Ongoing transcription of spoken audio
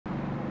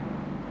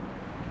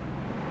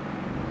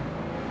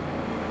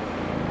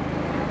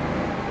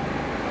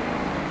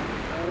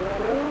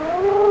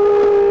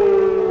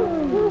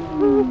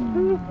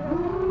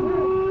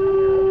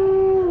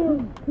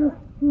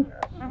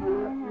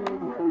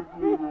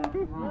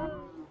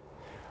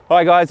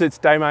Hi guys, it's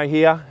Damo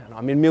here, and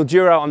I'm in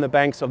Mildura on the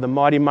banks of the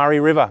mighty Murray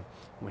River.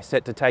 We're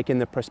set to take in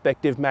the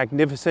prospective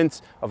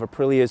magnificence of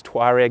Aprilia's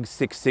Tuareg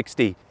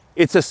 660.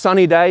 It's a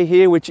sunny day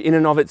here, which in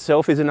and of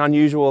itself is an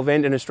unusual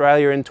event in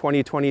Australia in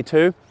 2022,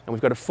 and we've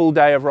got a full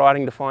day of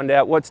riding to find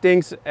out what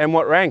stinks and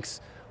what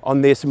ranks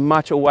on this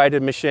much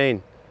awaited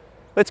machine.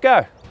 Let's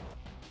go.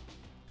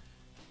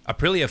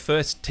 Aprilia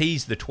first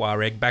teased the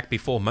Tuareg back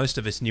before most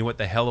of us knew what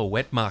the hell a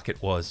wet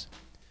market was.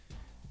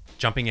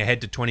 Jumping ahead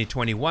to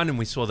 2021, and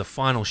we saw the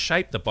final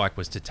shape the bike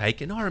was to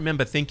take, and I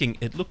remember thinking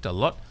it looked a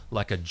lot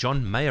like a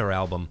John Mayer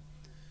album.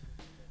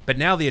 But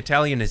now the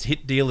Italian has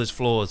hit dealer's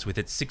floors with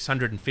its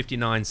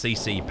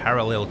 659cc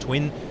parallel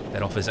twin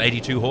that offers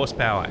 82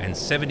 horsepower and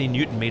 70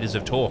 newton meters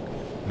of torque,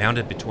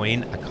 mounted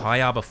between a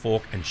Kayaba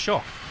fork and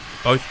shock,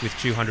 both with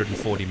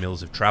 240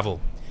 mils of travel.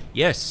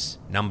 Yes,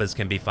 numbers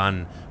can be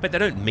fun, but they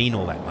don't mean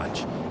all that much,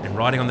 and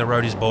riding on the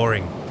road is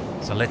boring,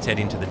 so let's head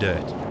into the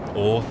dirt,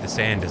 or the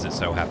sand as it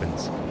so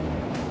happens.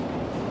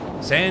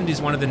 Sand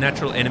is one of the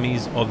natural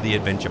enemies of the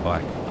adventure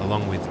bike,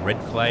 along with red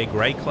clay,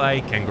 grey clay,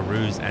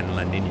 kangaroos and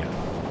La Nina.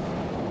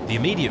 The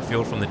immediate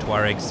feel from the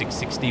Tuareg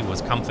 660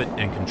 was comfort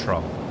and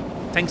control.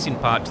 Thanks in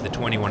part to the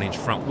 21-inch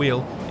front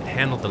wheel, it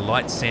handled the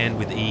light sand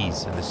with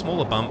ease, and the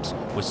smaller bumps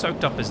were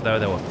soaked up as though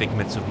they were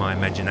figments of my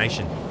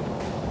imagination.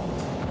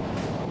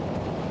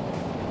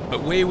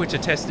 But we were to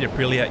test the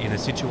Aprilia in a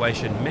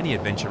situation many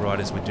adventure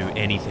riders would do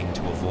anything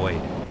to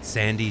avoid: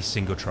 sandy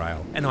single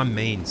trail, and I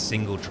mean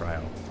single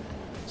trail.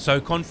 So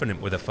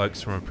confident were the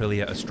folks from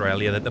Aprilia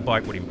Australia that the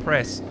bike would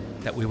impress,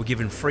 that we were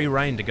given free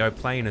rein to go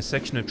play in a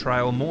section of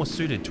trail more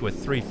suited to a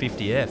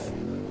 350F.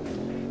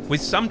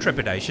 With some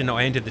trepidation,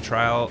 I entered the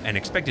trail and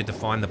expected to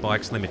find the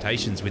bike's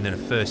limitations within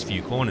the first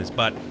few corners,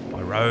 but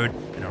I rode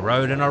and I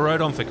rode and I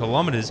rode on for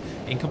kilometres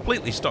in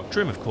completely stock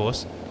trim, of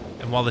course,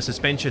 and while the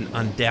suspension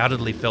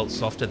undoubtedly felt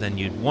softer than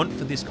you'd want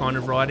for this kind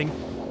of riding,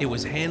 it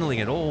was handling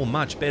it all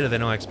much better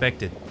than I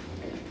expected.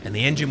 And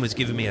the engine was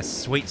giving me a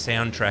sweet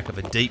soundtrack of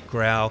a deep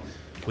growl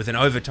with an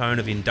overtone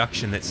of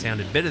induction that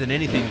sounded better than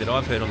anything that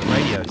I've heard on the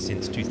radio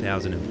since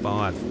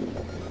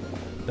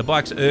 2005. The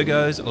bike's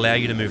ergos allow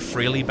you to move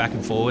freely back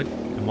and forward,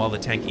 and while the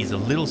tank is a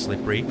little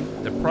slippery,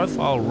 the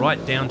profile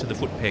right down to the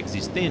foot pegs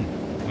is thin,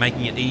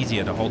 making it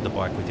easier to hold the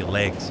bike with your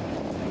legs.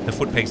 The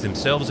foot pegs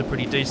themselves are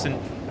pretty decent,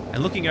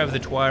 and looking over the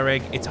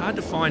Tuareg, it's hard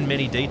to find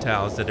many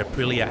details that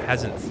Aprilia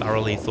hasn't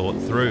thoroughly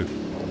thought through.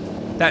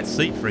 That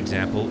seat, for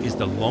example, is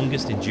the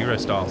longest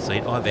Enduro-style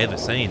seat I've ever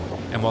seen,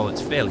 and while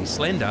it's fairly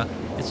slender,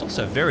 it's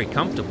also very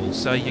comfortable,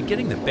 so you're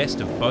getting the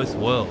best of both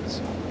worlds.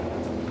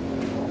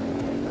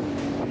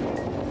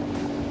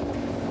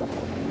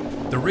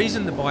 The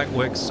reason the bike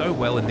works so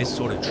well in this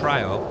sort of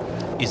trail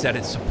is that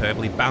it's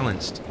superbly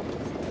balanced,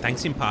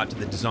 thanks in part to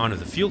the design of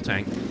the fuel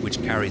tank,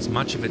 which carries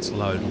much of its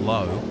load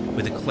low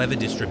with a clever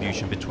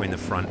distribution between the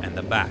front and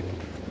the back.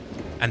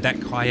 And that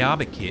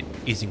Kayaba kit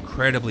is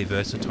incredibly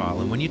versatile,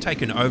 and when you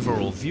take an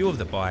overall view of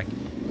the bike,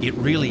 it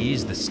really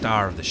is the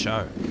star of the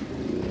show.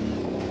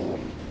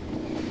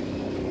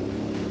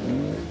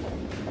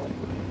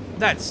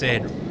 That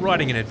said,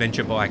 riding an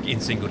adventure bike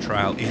in single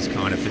trail is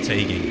kind of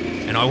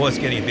fatiguing, and I was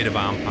getting a bit of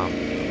arm pump,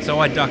 so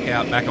I duck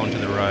out back onto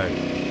the road.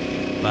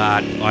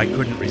 But I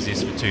couldn't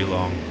resist for too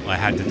long, I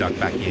had to duck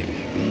back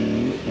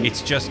in.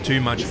 It's just too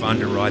much fun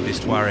to ride this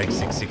Tuareg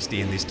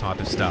 660 in this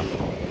type of stuff.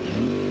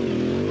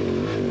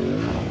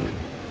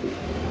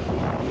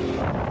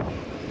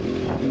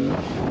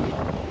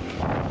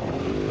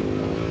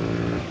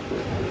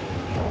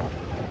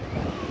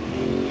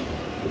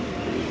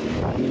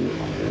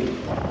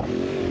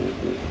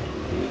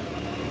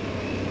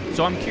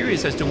 So I'm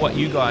curious as to what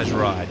you guys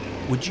ride.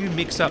 Would you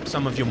mix up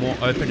some of your more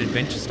open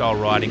adventure style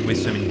riding with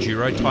some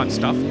enduro type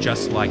stuff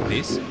just like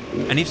this?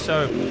 And if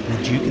so,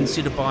 would you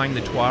consider buying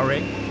the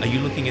Tuareg? Are you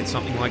looking at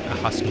something like the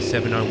Husky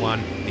 701,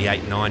 the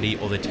 890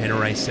 or the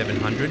Tenere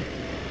 700?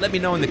 Let me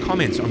know in the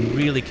comments, I'm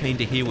really keen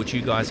to hear what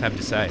you guys have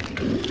to say.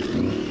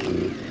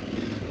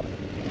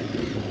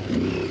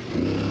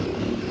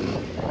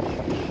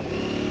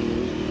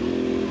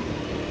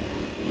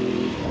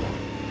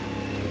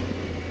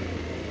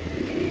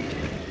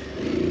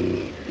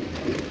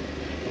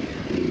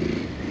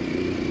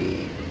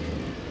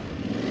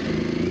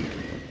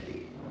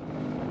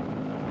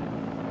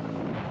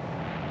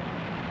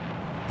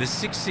 The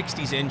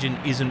 660's engine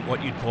isn't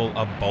what you'd call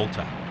a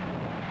bolter.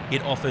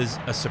 It offers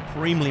a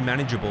supremely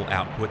manageable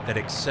output that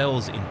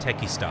excels in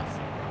techie stuff,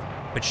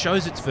 but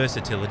shows its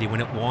versatility when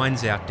it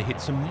winds out to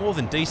hit some more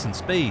than decent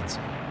speeds,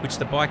 which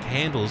the bike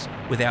handles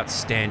with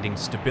outstanding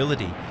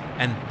stability,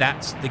 and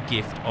that's the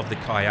gift of the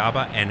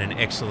Kayaba and an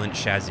excellent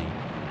chassis.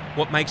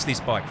 What makes this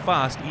bike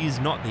fast is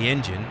not the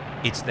engine,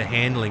 it's the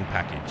handling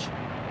package.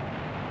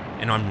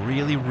 And I'm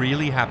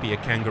really happy a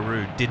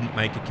kangaroo didn't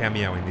make a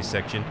cameo in this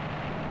section.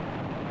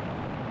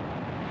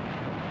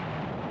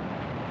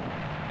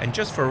 And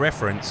just for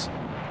reference,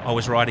 I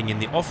was riding in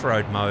the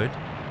off-road mode,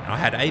 and I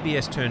had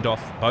ABS turned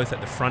off both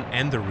at the front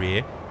and the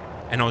rear,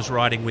 and I was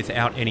riding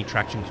without any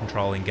traction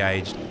control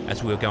engaged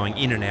as we were going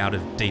in and out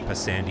of deeper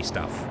sandy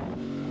stuff.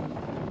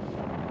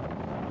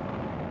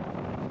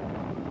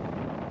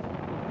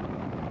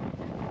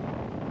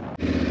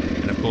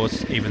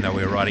 course, even though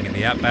we were riding in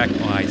the outback,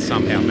 I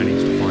somehow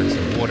managed to find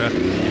some water,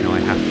 and I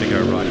have to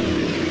go riding with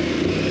it.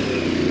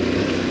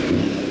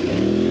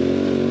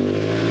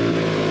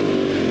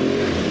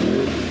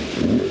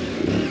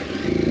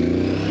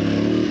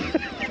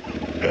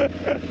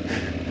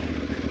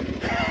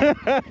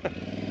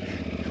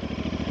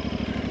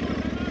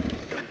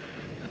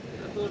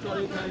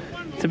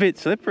 It's a bit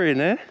slippery in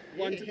there.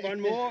 One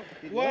more.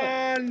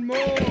 One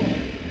more.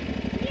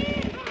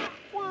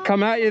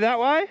 Come at you that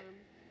way.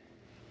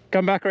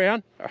 Come back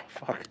around. Oh,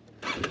 fuck.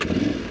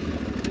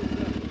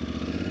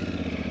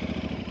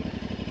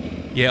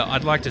 Yeah,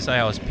 I'd like to say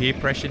I was peer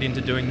pressured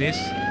into doing this,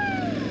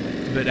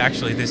 but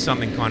actually there's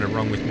something kind of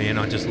wrong with me, and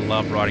I just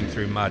love riding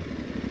through mud,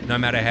 no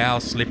matter how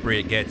slippery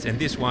it gets, and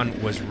this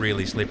one was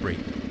really slippery.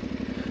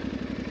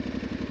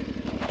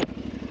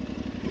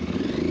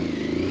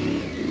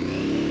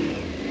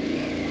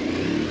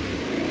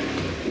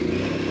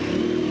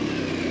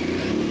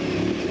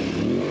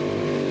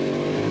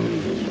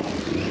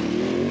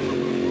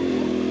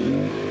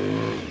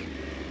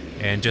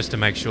 And just to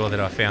make sure that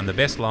I found the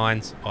best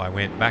lines, I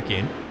went back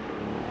in.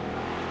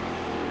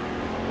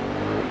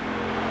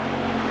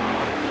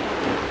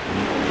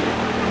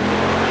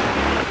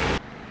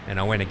 And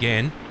I went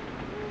again.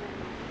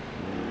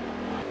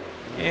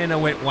 And I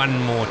went one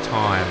more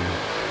time.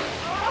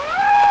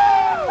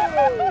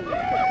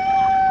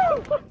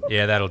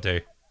 Yeah, that'll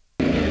do.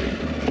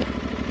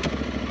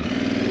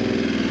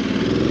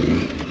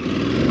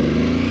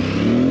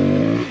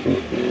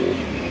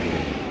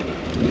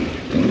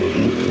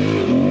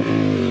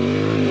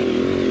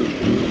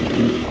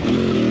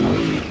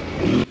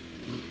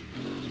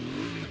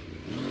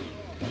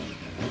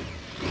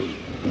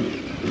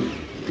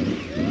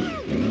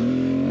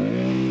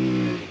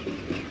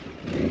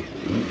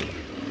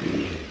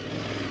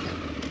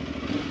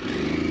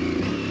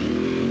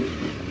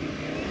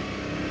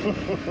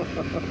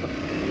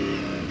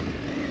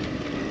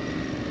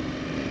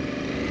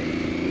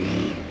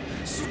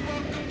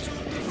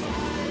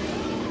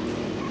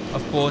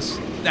 Of course,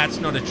 that's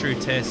not a true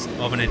test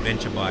of an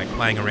adventure bike,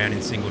 playing around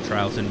in single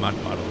trails and mud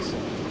puddles.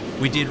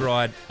 We did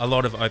ride a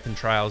lot of open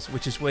trails,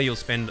 which is where you'll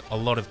spend a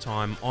lot of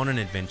time on an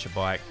adventure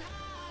bike,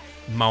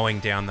 mowing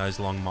down those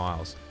long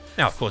miles.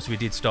 Now, of course, we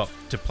did stop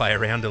to play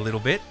around a little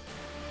bit.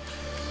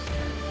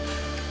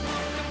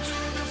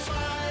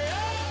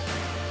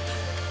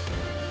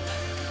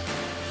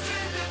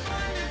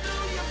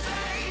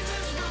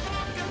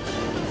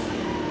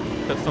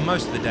 But for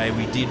most of the day,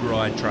 we did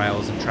ride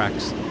trails and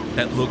tracks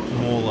that looked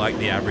more like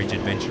the average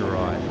adventure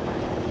ride.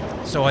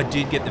 So I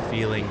did get the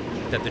feeling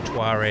that the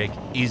Tuareg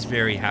is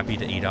very happy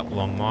to eat up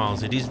long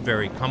miles. It is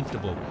very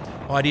comfortable.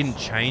 I didn't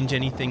change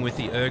anything with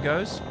the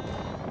ergos.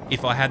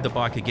 If I had the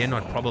bike again,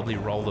 I'd probably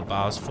roll the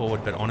bars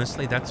forward, but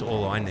honestly, that's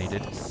all I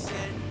needed.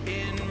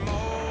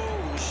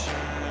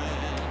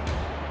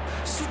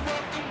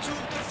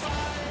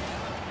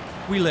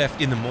 We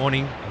left in the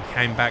morning and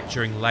came back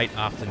during late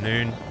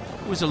afternoon.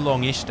 It was a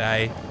longish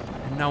day,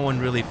 and no one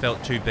really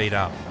felt too beat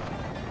up.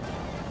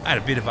 I had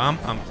a bit of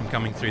pump from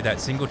coming through that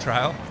single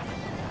trail,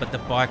 but the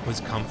bike was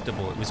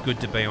comfortable. It was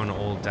good to be on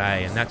all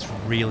day, and that's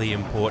really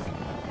important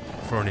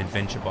for an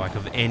adventure bike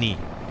of any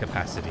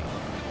capacity.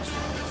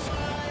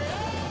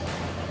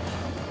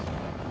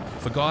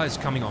 For guys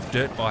coming off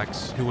dirt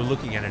bikes who are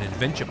looking at an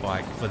adventure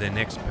bike for their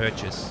next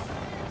purchase,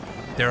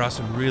 there are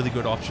some really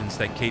good options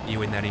that keep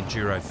you in that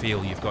enduro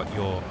feel. You've got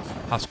your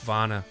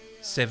Husqvarna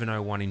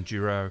 701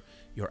 Enduro,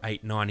 your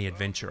 890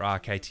 Adventure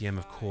RKTM,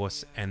 of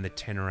course, and the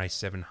Tenere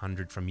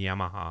 700 from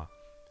Yamaha.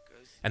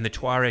 And the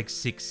Tuareg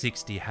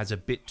 660 has a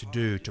bit to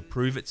do to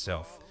prove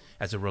itself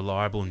as a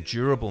reliable and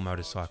durable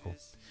motorcycle.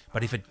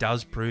 But if it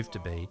does prove to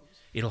be,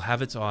 it'll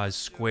have its eyes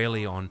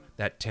squarely on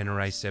that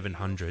Tenere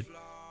 700,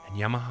 and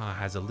Yamaha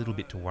has a little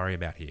bit to worry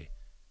about here.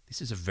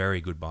 This is a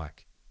very good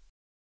bike.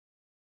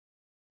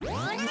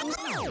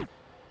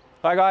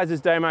 Hi guys,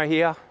 it's Damo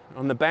here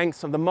on the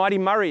banks of the mighty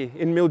Murray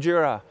in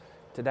Mildura.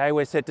 Today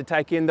we're set to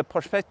take in the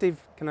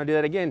perspective. Can I do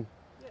that again?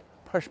 Yeah.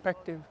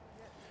 Perspective.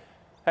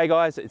 Hey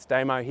guys, it's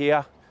Damo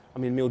here.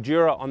 I'm in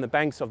Mildura on the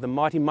banks of the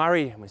mighty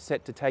Murray, and we're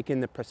set to take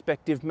in the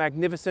perspective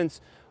magnificence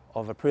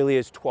of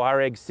Aprilia's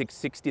Tuareg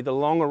 660, the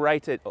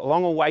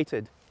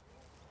long-awaited,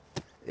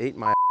 eat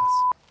my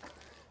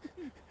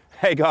ass.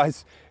 Hey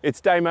guys,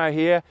 it's Damo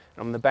here, and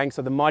I'm on the banks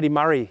of the mighty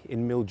Murray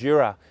in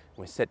Mildura.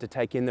 We're set to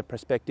take in the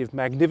perspective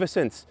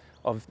magnificence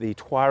of the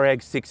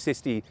Tuareg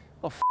 660.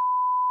 Oh,